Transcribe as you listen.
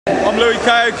I'm Louis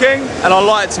C.A.U.K, and I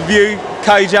like to view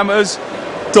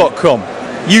cageamateurs.com.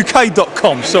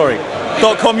 UK.com, sorry.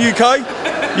 .com UK?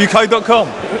 UK.com.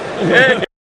 Yeah.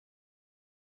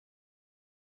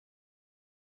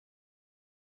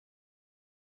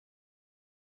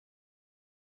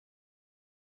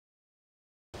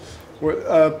 We're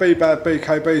at B-Bad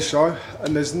BKB show,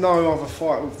 and there's no other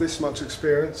fight with this much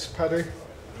experience. Paddy,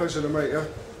 pleasure to meet you.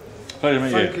 Pleasure to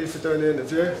meet you. Thank you for doing the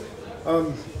interview.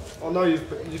 I know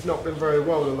you've not been very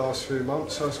well the last few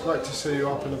months, so it's great to see you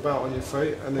up and about on your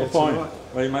feet. And well, fine.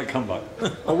 Well, you might come back.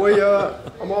 Are we? Am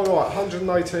I right?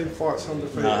 118 fights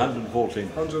undefeated. No, 114.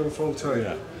 114.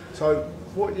 Yeah. So,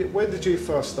 when did you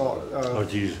first start? Oh,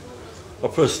 geez. I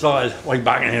first started way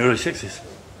back in the early 60s.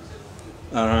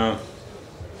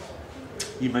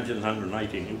 You mentioned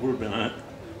 118. It would have been.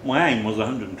 My aim was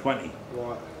 120.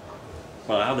 Right.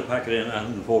 But I had to pack it in at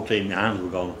 114. My hands were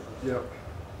gone. Yeah.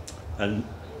 And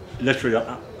literally,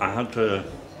 I had to.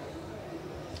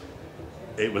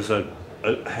 It was a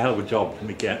hell of a job to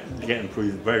me getting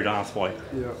through the very last fight.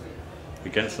 Yeah.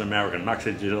 Against an American, Max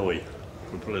Ginelli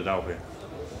from Philadelphia.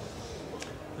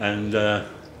 And I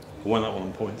won that one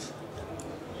on points.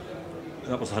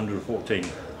 That was 114.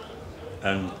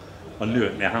 And I knew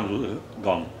it, my hands were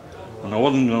gone. And I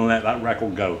wasn't going to let that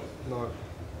record go. No.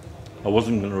 I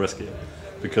wasn't going to risk it.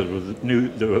 Because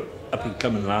there were up and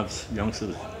coming lads,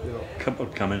 youngsters, couple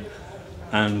coming,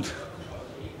 and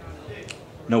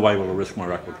no way will I risk my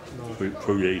record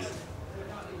through these.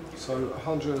 So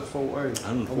 114.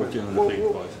 114 on the big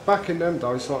fights. Back in them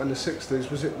days, like in the 60s,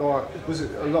 was it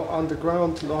a lot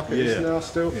underground like it is now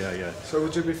still? Yeah, yeah. So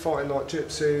would you be fighting like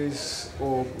gypsies,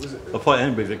 or was it? I'd fight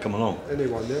anybody that come along.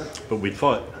 Anyone, yeah. But we'd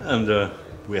fight, and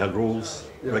we had rules,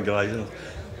 regulations.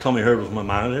 Tommy Hurd was my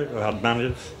manager. I had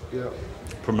managers,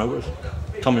 promoters.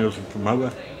 Tommy was a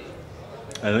promoter,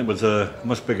 and it was a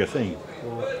much bigger thing.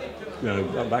 Right. You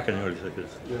know, back in the early 60s.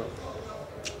 Yeah.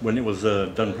 When it was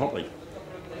done properly.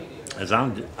 As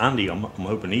Andy, I'm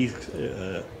hoping he's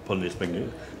putting his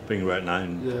finger out now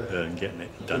and getting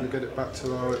it done. Get it back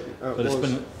to how it but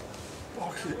was.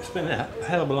 It's been a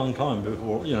hell of a long time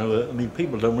before, you know, I mean,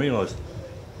 people don't realise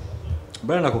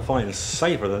bare knuckle fighting is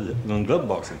safer than glove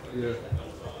boxing. Yeah.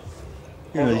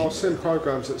 You know, I've seen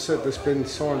programs that said there's been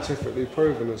scientifically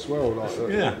proven as well. Like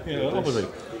that, yeah, obviously.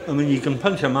 I mean, you can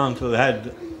punch a man to the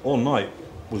head all night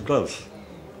with gloves,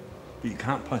 but you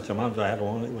can't punch a man to the head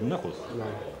all night with knuckles. No.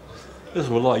 This is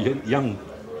where a lot of young,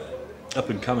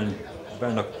 up-and-coming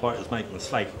bare knuckle fighters make a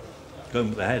mistake, going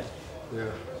with the head.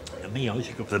 Yeah. And me, I used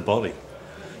to go for the body.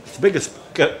 It's the biggest,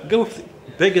 go for the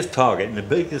biggest target, and the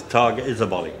biggest target is the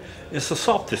body. It's the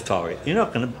softest target. You're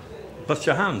not going to bust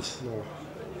your hands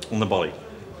on the body.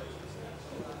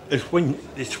 It's when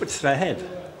they switch to their head.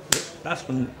 That's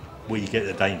where you get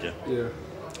the danger. Yeah.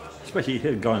 Especially if you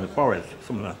hit a guy in the forehead,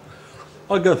 something like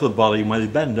that. I'd go for the body when they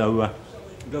bend over,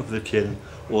 go for the chin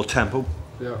or temple.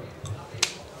 Yeah.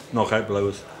 Knockout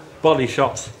blows. Body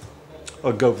shots,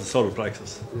 I'd go for the solar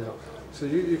plexus. Yeah. So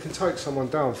you can take someone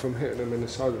down from hitting them in the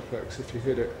solar plex if you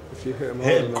hit them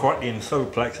Hit him correctly in the solar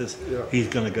plexus, he's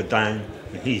going to go down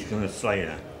and he's going to stay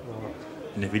there. Right.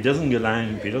 And if he doesn't go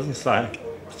down, if he doesn't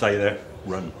stay there,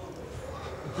 run.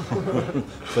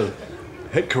 So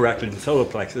hit correctly in the solar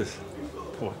plexus,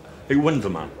 he wins the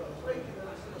man.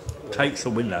 Takes the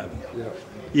wind out of him. Yeah.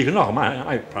 You can knock him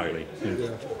out practically.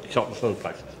 Shot the solar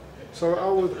plexus.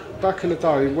 So back in the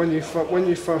day, when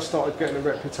you first started getting a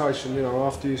reputation, you know,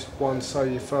 after you won,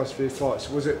 say, your first few fights,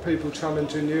 was it people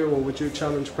challenging you, or would you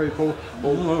challenge people?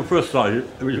 Or when I first started,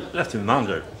 it was left in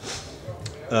manager.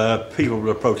 People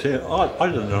would approach him. I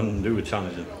didn't know nothing to do with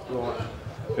challenging. Right.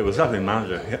 It was definitely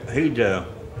manager. He'd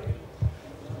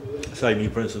say to me,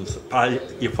 for instance,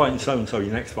 you're fighting so-and-so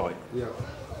your next fight. Yeah.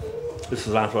 This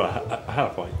is after I had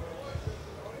a fight.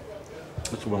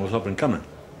 That's when I was up and coming.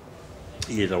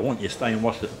 He said, I want you to stay and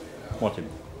watch him.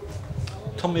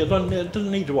 Tommy, I don't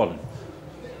need to watch him.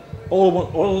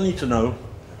 All I need to know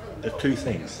is two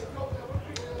things.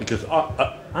 Because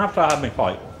after I had my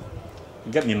fight,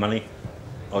 you get me money,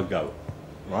 I'll go.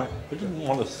 Right? I didn't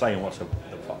want to stay and watch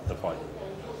the fight.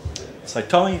 I say,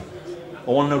 Tommy, I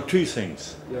want to know two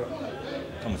things. Yeah.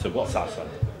 Tommy said, what's that, son?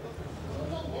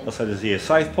 I said, is he a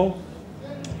southpaw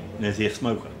and is he a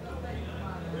smoker?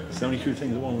 It's the only two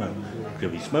things I want to know. Because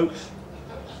if he smokes,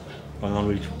 I'm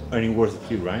only worth a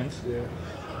few rounds. Yeah.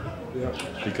 Yeah.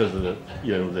 Because of the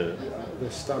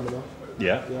stamina.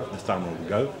 Yeah, the stamina will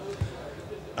go.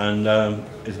 And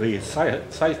if he is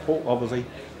southpaw, obviously,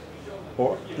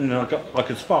 or you know, I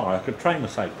could spar, I could train the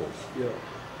southpaws. Yeah.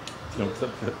 You know,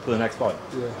 for the next fight.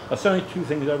 Yeah. That's the only two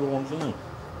things I ever want to know.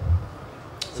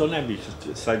 So nobody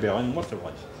just stay behind and watch the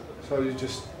fight. So you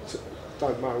just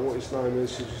don't matter what his name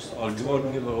is. You just. I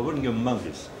wouldn't give him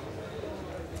monkeys.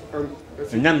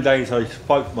 If In them days, I used to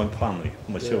fight for my family,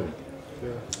 for my children.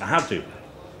 Yeah. I had to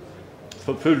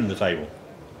put food on the table,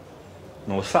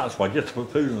 and I was satisfied just to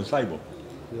put food on the table.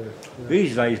 Yeah.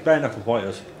 These days, bare knuckle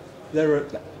fighters,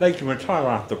 they can retire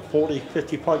after 40,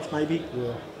 50 fights maybe.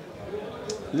 Yeah.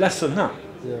 Less than that.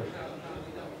 Yeah.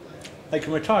 They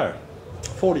can retire.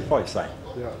 40 fights, say.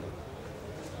 Yeah.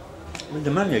 I mean,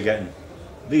 the money you're getting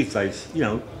these days, you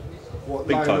know, What,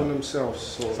 big laying time. on themselves,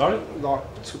 sort of. Sorry? Like,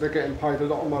 so they're getting paid a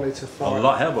lot of money to fight. A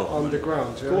lot hell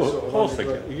underground, yeah. Of course,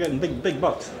 you're getting big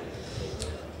bucks.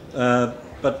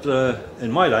 But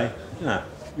in my day, yeah,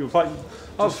 you were fighting.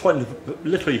 I was fighting,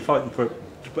 literally fighting to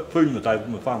put food on the table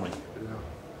for my family. Yeah.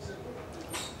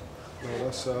 No,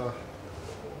 that's sorry.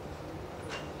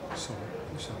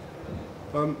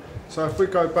 So if we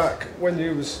go back when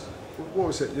you was, what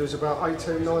was it? You was about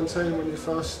 18, 19 when you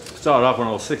first. Started off when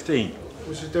I was 16.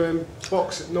 Was you doing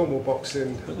boxing, normal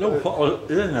boxing? No, I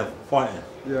didn't have fighting.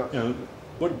 Yeah. You know,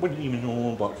 what do you mean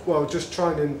normal boxing? Well, just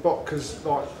training boxers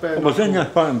like bare I was in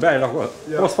knuckle. there fighting bad. I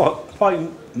was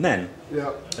fighting men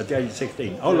Yeah. at the age of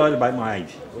 16. I lied about my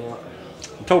age. Right.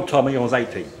 I told Tommy I was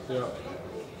 18. Yeah.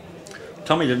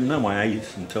 Tommy didn't know my age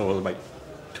until I was about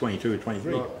 22 or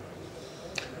 23. Right.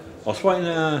 I was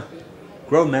fighting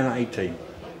grown men at 18.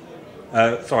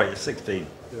 Sorry, at 16.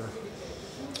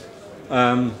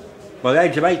 Yeah. By the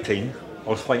age of 18, I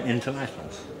was fighting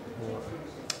internationals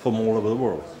from all over the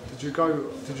world. Did you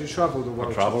travel the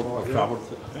world? I travelled,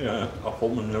 yeah. I fought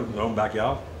them in their own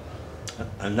backyard,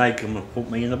 and they come and put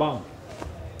me in the barn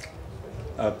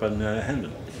up in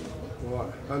Hendon. Right.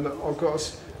 And I've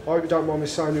got. I hope you don't mind me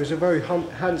saying, you was a very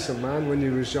handsome man when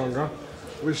you was younger.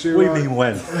 Was you? What do you mean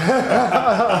when? You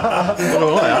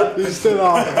still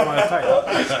are.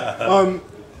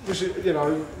 Was you? You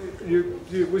know.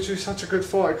 Was you such a good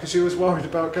fighter because you was worried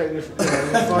about getting your,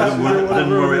 Didn't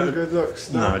worry. Good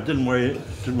looks? No, it didn't worry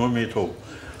me at all.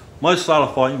 My style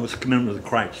of fighting was to come in with a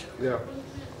crouch, Yeah.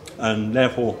 and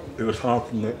therefore it was hard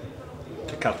for them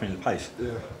to catch me in the pace.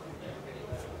 Yeah.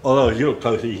 Although if you look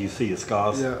closer, you can see the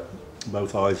scars, Yeah.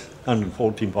 both eyes,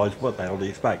 114 fights. What the hell do you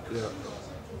expect? Yeah.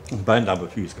 I'm bound to have a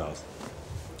few scars,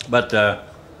 but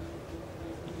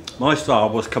my style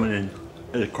was coming in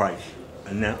at a crouch.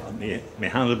 And now my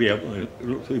hands will be able to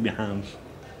look through my hands,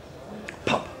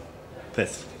 pop,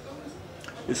 fist.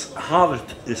 It's harder,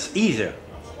 it's easier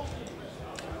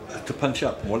to punch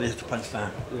up than what it is to punch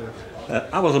down. Yeah.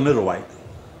 I was a middleweight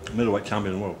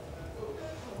champion of the world.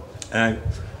 And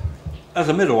as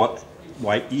a middleweight,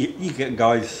 you get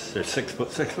guys that are 6 foot,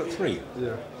 6'3".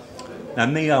 Yeah. Now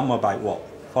me, I'm about what,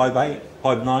 5'8", 5'9",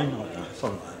 I don't know,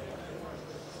 something like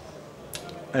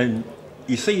that. And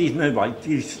you see these middleweights,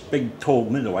 these big, tall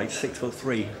middleweights,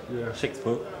 6'3", Yeah. 6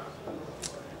 foot.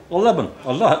 I love them.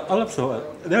 I love them.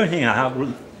 The only thing I have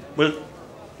was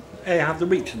I have the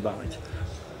reach advantage.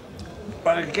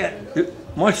 But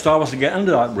my style was to get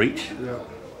under that reach, Yeah.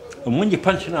 and when you're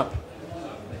punching up,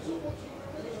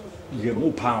 you get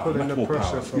more power, Putting much the more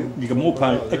pressure power. from- You get more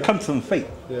power. yeah. It comes from the feet.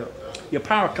 Yeah. Your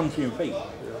power comes from your feet.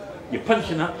 You're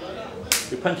punching up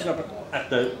at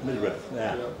the midriff.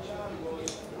 Yeah.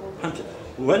 Punching.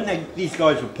 When these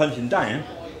guys were punching down,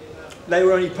 they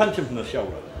were only punching from the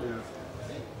shoulder. Yeah.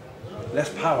 Less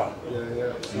power. Yeah.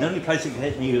 Yeah. The only place it could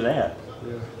hit me was there.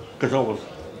 Yeah. Because I was,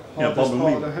 Hardest bobbing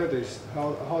part of me. the head is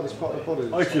hardest part of the body.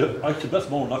 I used to bust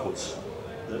more knuckles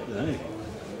than anything.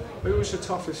 Who was your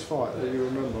toughest fight that you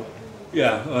remember?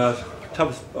 Yeah,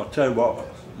 toughest, I'll tell you what,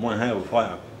 one hell of a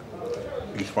fighter.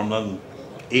 He's from London,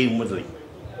 Ian Woodley.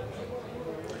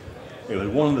 It was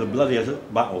one of the bloodiest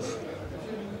battles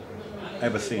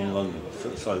ever seen in London. So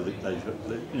it's still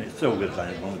a good saying,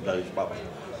 it's one of the bloodiest battles.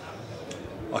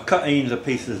 I cut Ian to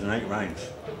pieces in 8 rounds.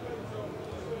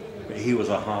 But he was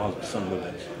a hard son of a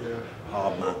bitch. Yeah.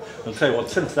 Hard man. I'll tell you what,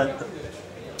 since that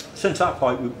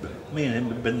fight, me and him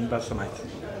have been best mates.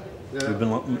 Yeah. We've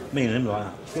been like, me and him like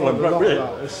that. Well, a lot of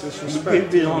that. It's respect. We've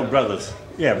been like brothers.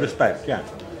 Yeah, respect, yeah.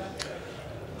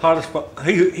 Hardest fight,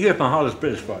 he was my hardest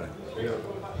British fighter. Yeah.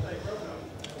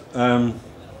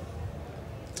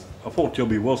 I fought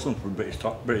Joby Wilson for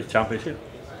the British Championship.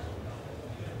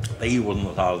 He wasn't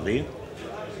as hard as Ian.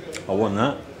 I won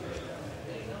that.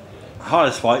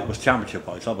 Hardest fight was championship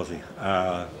fights, obviously.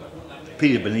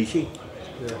 Peter Benici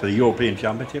for the European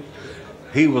Championship.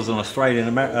 He was an Australian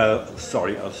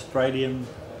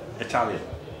Italian.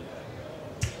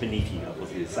 Benici, that was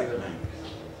his second name.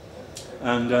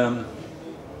 And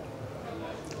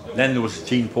then there was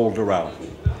Jean-Paul Durrell.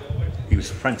 He was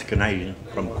French Canadian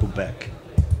from Quebec,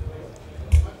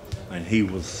 and he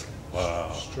was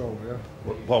Wow. Strong, yeah.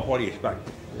 What do you expect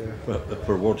Yeah.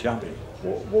 for a world champion?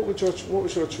 What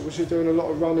was you doing a lot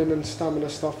of running and stamina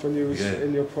stuff when you was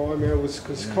in your prime? Yeah,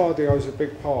 because cardio is a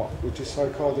big part. Would you say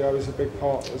cardio is a big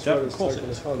part as well as taking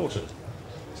a punch?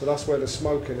 So that's where the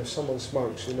smoking. If someone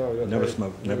smokes, you know that never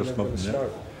smoke.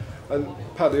 And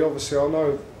Paddy, obviously, I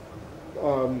know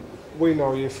we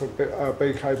know you for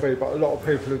BKB, but a lot of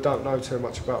people who don't know too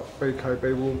much about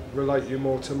BKB will relate you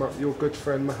more to your good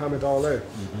friend Muhammad Ali.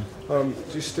 Do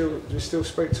you still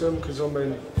speak to him? Because I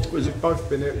mean, you've both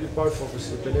been ill. You've both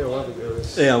obviously been ill, haven't you?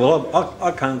 Yeah, well,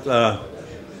 I can't. I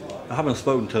haven't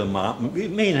spoken to him.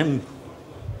 Me and him,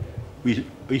 we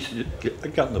used to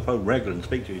get on the phone regularly and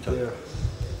speak to each other. Yeah.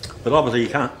 But obviously you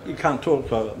can't talk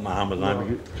to Muhammad now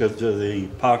because of the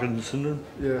Parkinson's syndrome.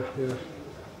 Yeah, yeah.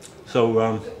 So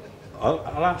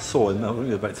I last saw him, I think it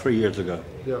was about 3 years ago.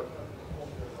 Yeah.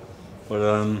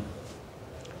 But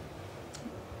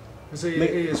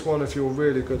he is one of your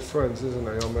really good friends, isn't he?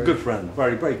 I mean, good friend,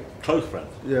 very, very close friend.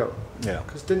 Yeah. Yeah.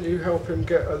 Because didn't you help him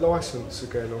get a license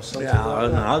again or something? Yeah,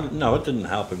 like that? no, it didn't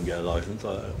help him get a license.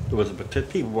 There was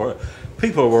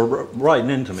people were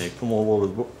writing into me from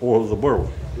all over the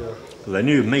world. Yeah. They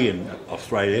knew me in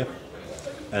Australia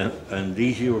and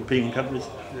these European countries.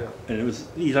 Yeah. And it was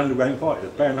these underground fighters,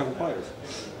 bare knuckle fighters.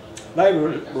 They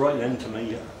were writing into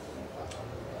me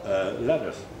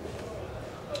letters.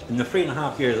 In the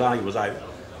 3.5 years I was out,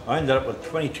 I ended up with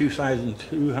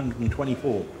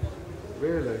 22,224.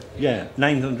 Really? Yeah,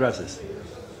 names and addresses.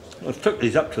 I took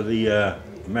these up to the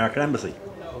American Embassy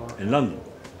in London.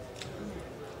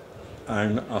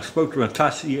 And I spoke to an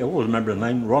attaché, I always remember the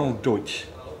name, Ronald Deutsch.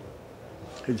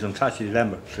 He was an attaché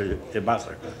to the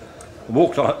ambassador. I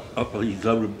walked up with these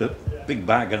loaded big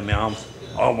bag in my arms.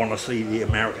 I want to see the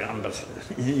American Embassy.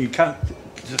 You can't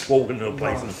just walk into a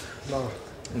place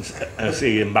and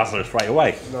see the ambassador straight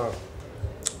away. No.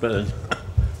 But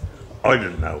I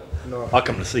didn't know. No. I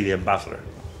come to see the ambassador.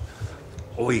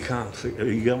 Oh, you can't see. Are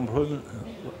you getting an appointment?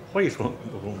 Why are you going to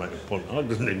make an appointment? I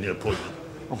didn't need an appointment.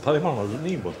 I'm Paddy Monaghan, I didn't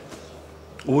need one.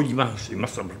 Oh, you must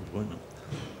have an appointment.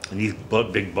 And these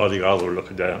big bodyguards were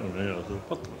looking down at me. I said,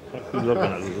 what the fuck are you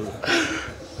looking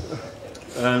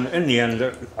at? And in the end,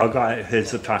 I got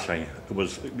his attaché. It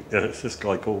was this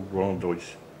guy called Ronald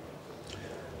Deutsch.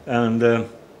 And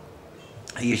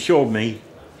he assured me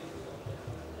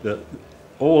that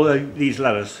all these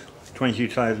letters,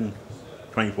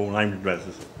 22,024 named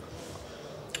addresses,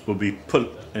 will be put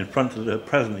in front of the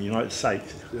President of the United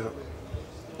States. Yeah.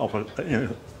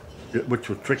 Which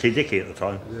was Tricky Dicky at the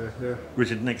time. Yeah, yeah.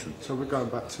 Richard Nixon. So we're going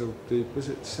back to was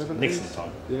it 70s? Nixon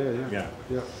time. Yeah.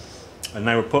 And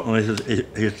they were put on his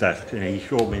desk, and he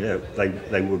assured me that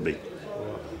they would be.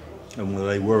 Right. And whether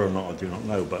they were or not, I do not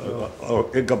know. But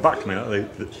it got back to me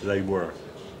that they were.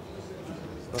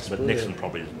 That's but brilliant. Nixon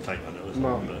probably didn't take notice.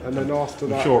 No. And then after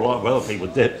that, I'm sure a lot of other people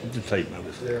did take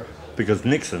notice. Yeah. Because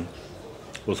Nixon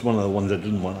was one of the ones that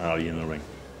didn't want Ali in the ring.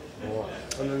 Right.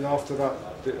 And then after that,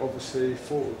 it obviously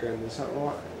fought again. Is that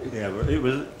right? Yeah, but it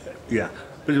was. Yeah,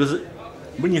 but it was.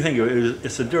 When you think of it,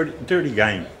 it's a dirty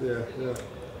game. Yeah, yeah.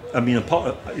 I mean,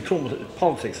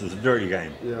 politics is a dirty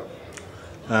game. Yeah.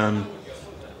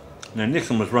 Now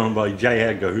Nixon was run by J.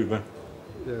 Edgar Hoover.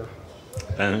 Yeah.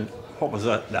 And what was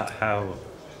that?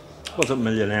 What's that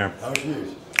millionaire? Howard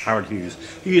Hughes. Howard Hughes.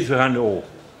 He used to handle all.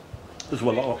 This is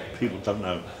what a lot of people don't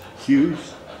know.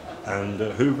 Hughes and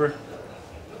Hoover.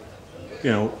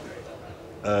 You know,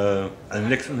 and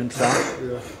Nixon himself.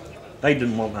 Yeah. They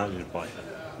didn't want that to fight.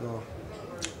 No.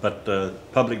 But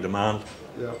public demand.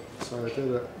 Yeah, so I did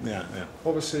it. Yeah.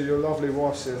 Obviously, your lovely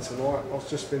wife's here tonight. I've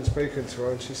just been speaking to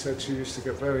her, and she said she used to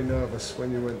get very nervous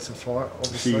when you went to fight.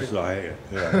 Obviously, She used to like it,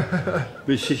 yeah.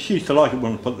 But she used to like it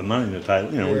when we put the money in the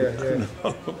table, you know,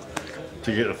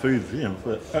 to get the food, you know.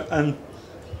 And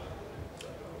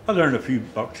I learned a few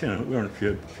bucks, you know, we earned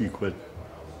a few quid,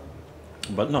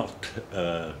 but not to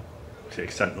the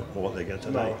extent of what they get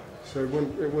today. No, so it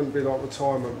wouldn't be like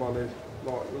retirement money.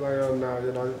 Like they earn now,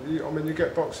 you know. I mean, you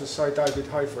get boxers, say David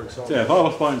Hay, for example. Yeah, if I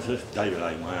was fighting David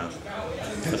Hay, my house.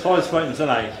 If I was fighting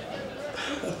today,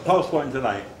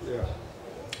 Yeah.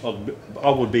 I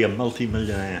would be a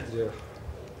multi-millionaire. Yeah,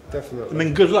 definitely. I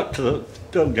mean, good luck to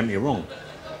don't get me wrong.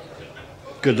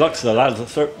 Good luck to the lads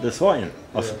that's fighting.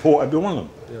 I support every one of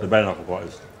them, the bare knuckle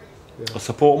fighters. Yeah. I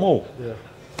support them all. Yeah.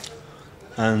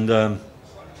 And,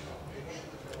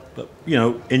 but, you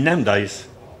know, in them days,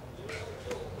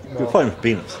 you're fighting for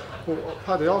peanuts. Well,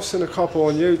 Paddy, I've seen a couple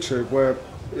on YouTube where,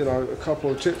 you know, a couple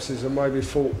of gypsies have maybe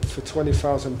fought for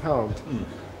 £20,000,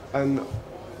 and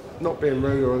not being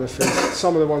rude or anything,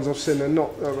 some of the ones I've seen, they're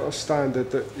not a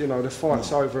standard that, you know, the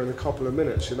fight's over in a couple of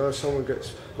minutes, you know, someone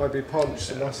gets maybe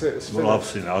punched and that's it, it's finished. Well, I've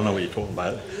seen it, I know what you're talking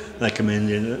about. They come in,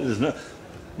 there's no...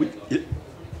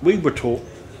 We were taught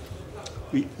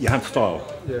you had style.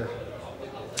 Yeah.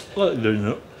 Like,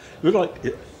 it was like,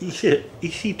 you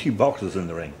see two boxers in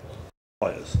the ring,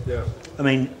 fighters. Yeah. I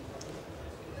mean,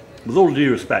 with all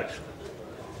due respect,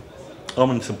 I'm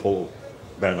in support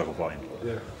of bare knuckle fighting.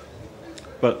 Yeah.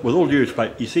 But with all due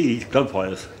respect, you see these club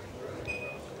fighters,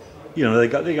 you know, they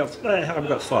haven't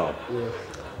got style. Yeah.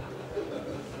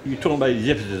 You're talking about the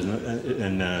differences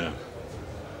in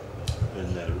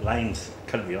lanes,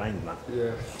 country lanes and that.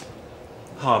 Yeah.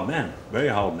 Hard man, very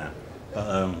hard man.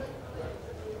 But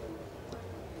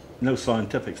no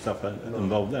scientific stuff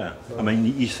involved there. No. I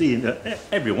mean, you see in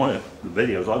every one of the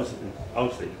videos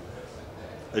I've seen,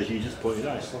 as you just pointed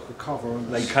out, it's like a cover.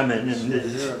 And they come in and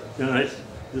you know,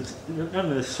 there's none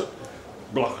of this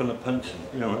blocking and punching,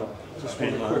 you know. Just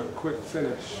want a quick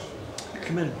finish.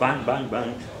 Come in, bang, bang,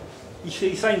 bang. You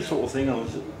see the same sort of thing on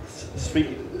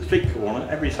speak corner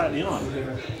every Saturday night.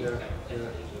 Yeah.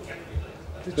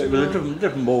 It was a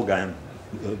different ball game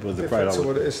with the crowd. Different to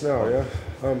what it is now, yeah.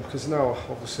 Because now,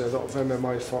 obviously, a lot of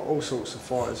MMA fight, all sorts of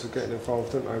fighters are getting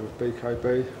involved, don't they, with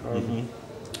BKB.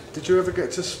 Did you ever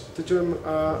did you and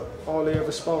Ali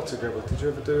ever spar together? Did you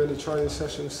ever do any training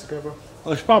sessions together?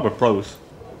 I sparred with pros.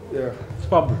 Yeah.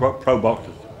 Sparred with pro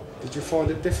boxers. Did you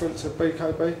find it different to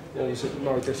BKB, or was it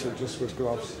no different just with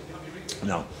gloves?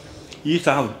 No.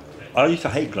 I used to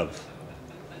hate gloves.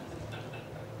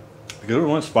 Because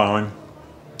when sparring,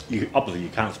 obviously you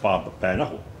can't spar with bare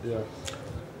knuckle. Yeah.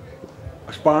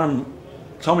 Sparring,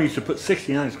 someone used to put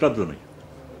 16-ounce gloves on me.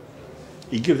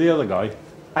 You give the other guy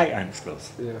 8-ounce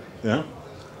gloves. Yeah. Yeah.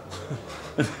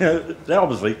 They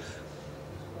obviously,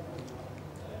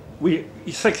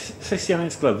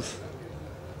 16-ounce gloves,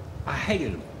 I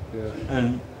hated them. Yeah.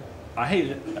 And I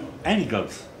hated any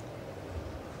gloves.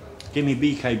 Give me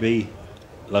BKB,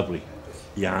 lovely.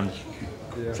 Yeah,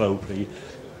 so pretty.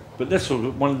 But this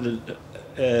was one of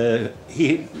the,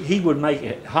 he would make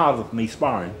it harder for me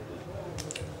sparring,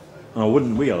 and I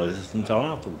wouldn't realise this until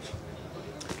afterwards.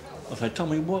 I said,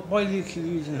 Tommy, why do you keep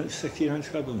using a 16-ounce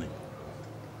glove on me?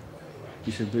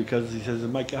 He said, because he says, it'll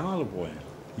make it harder for you.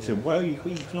 He said, well, you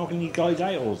keep knocking these guys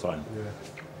out all the time. Yeah.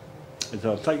 I said,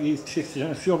 I'll take these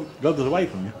 16-ounce gloves away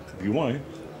from you, if you want,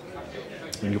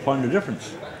 and you'll find the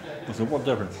difference. I said, what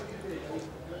difference?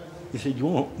 He said, you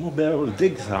won't be able to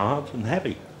dig so hard and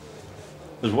heavy.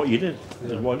 That's what you did.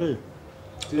 That's what I do.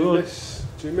 Do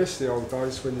you miss the old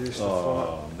days when you used to fight?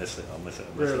 Oh, I miss it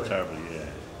Really? terribly, yeah.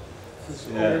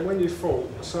 I mean, when you fought,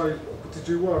 so did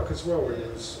you work as well when you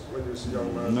was a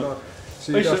young man? No.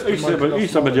 So I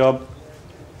used to have a job.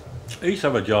 I used to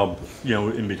have a job, you know,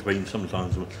 in between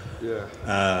sometimes.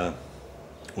 Yeah.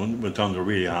 When times were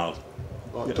really hard.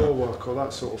 Like door work or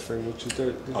that sort of thing, would you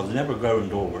do? I'd never go in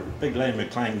door work. Big Lane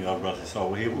McLean guy brought us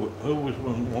all. He always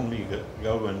wanted me to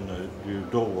go and do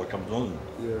door work up in London.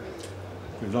 Yeah.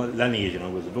 Because Lenny, you know,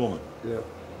 was a doorman. Yeah.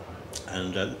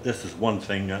 And this is one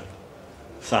thing that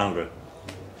Sandra,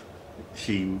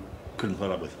 she couldn't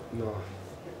put up with. No.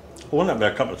 I went up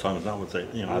there a couple of times, and I would say,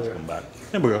 you know, I had to come back.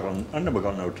 I never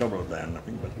got no trouble there,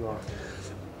 nothing. But No.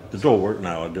 the door work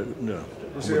now, I did. No.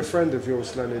 Was he a friend of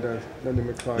yours, Lenny? Then Lenny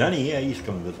McLean. Lenny, yeah, he used to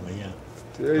come with me, yeah.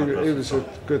 He was a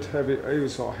good heavy. He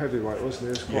was like a heavyweight, wasn't he?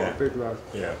 He was quite a big lad.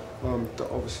 Yeah.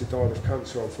 Obviously died of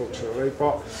cancer, unfortunately,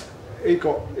 but he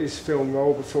got his film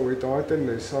role before he died,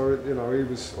 didn't he? So you know, he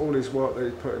was all his work that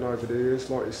he put in over the years,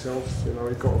 like yourself. You know,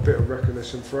 he got a bit of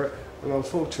recognition for it. And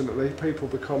unfortunately, people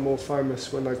become more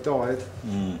famous when they've died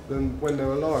than when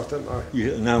they're alive, don't they?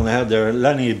 Yeah. Now they had their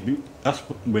Lenny. That's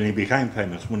when he became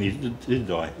famous. When he did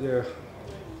die. Yeah.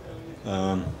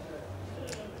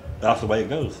 That's the way it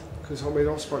goes. Because I mean,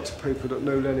 I spoke to people that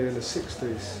knew Lenny in the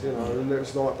 '60s, you know, and it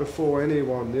was like before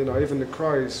anyone, you know, even the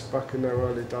Crays back in their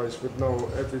early days would know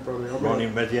everybody. I mean, Ronnie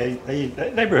and Reggie,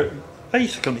 they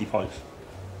used to come to these fights.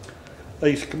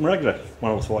 They used to come regular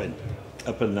when I was fighting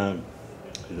up in London.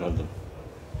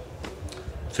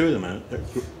 Two of them, man, they're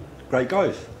great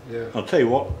guys. Yeah. I'll tell you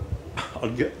what,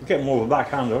 I'd get more of a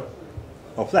backhander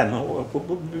off them.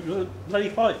 Bloody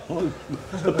fight.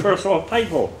 The person I paid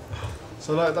for.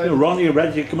 So like they. You know, Ronnie and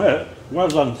Reggie, come here. Well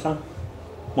done, son.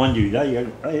 Mind you,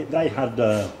 they had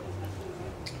a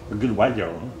good wager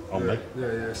on me.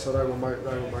 Yeah. So they were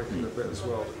making a bit as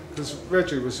well. Because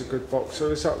Reggie was a good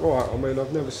boxer. Is that right? I mean,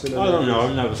 I've never seen him. I don't know.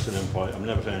 I've never seen him fight. I've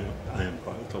never seen him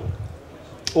fight at all.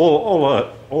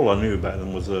 All I knew about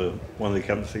them was when they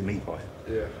came to see me fight.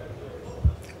 Yeah.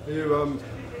 You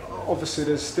obviously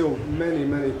there's still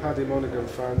many Paddy Monaghan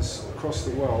fans across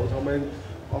the world. I mean,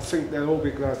 I think they'll all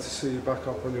be glad to see you back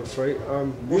up on your feet.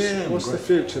 What's the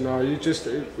future now?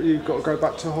 You've got to go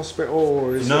back to hospital,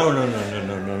 or is No.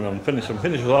 I'm finished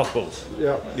with hospitals.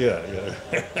 Yeah. Yeah.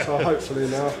 So hopefully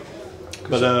now.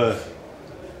 But I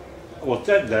was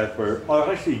dead there I was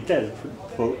actually dead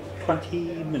for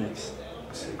 20 minutes.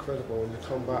 It's incredible when you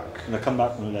come back. And I come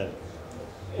back from the dead.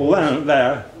 Well, when I went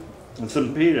there, and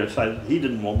St. Peter said he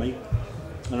didn't want me.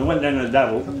 And I went down to the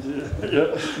devil.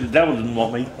 The devil didn't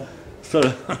want me. So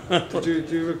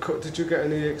did you get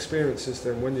any experiences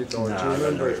then when you died? No, do you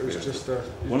remember no it was just a...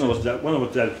 When I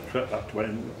was dead for about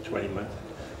 20 months,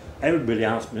 everybody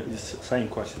asked me the same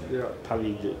question. Yeah.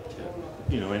 Paddy,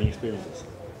 any experiences?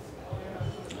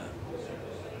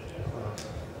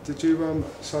 Did you,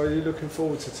 so are you looking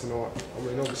forward to tonight? I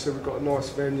mean, obviously we've got a nice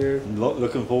venue.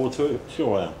 Looking forward to it,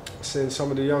 sure I am. Seeing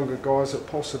some of the younger guys that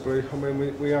possibly, I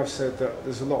mean, we have said that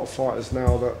there's a lot of fighters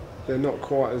now that they're not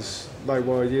quite as they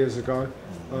were years ago.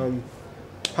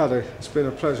 Paddy, it's been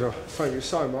a pleasure. Thank you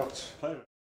so much. Pleasure.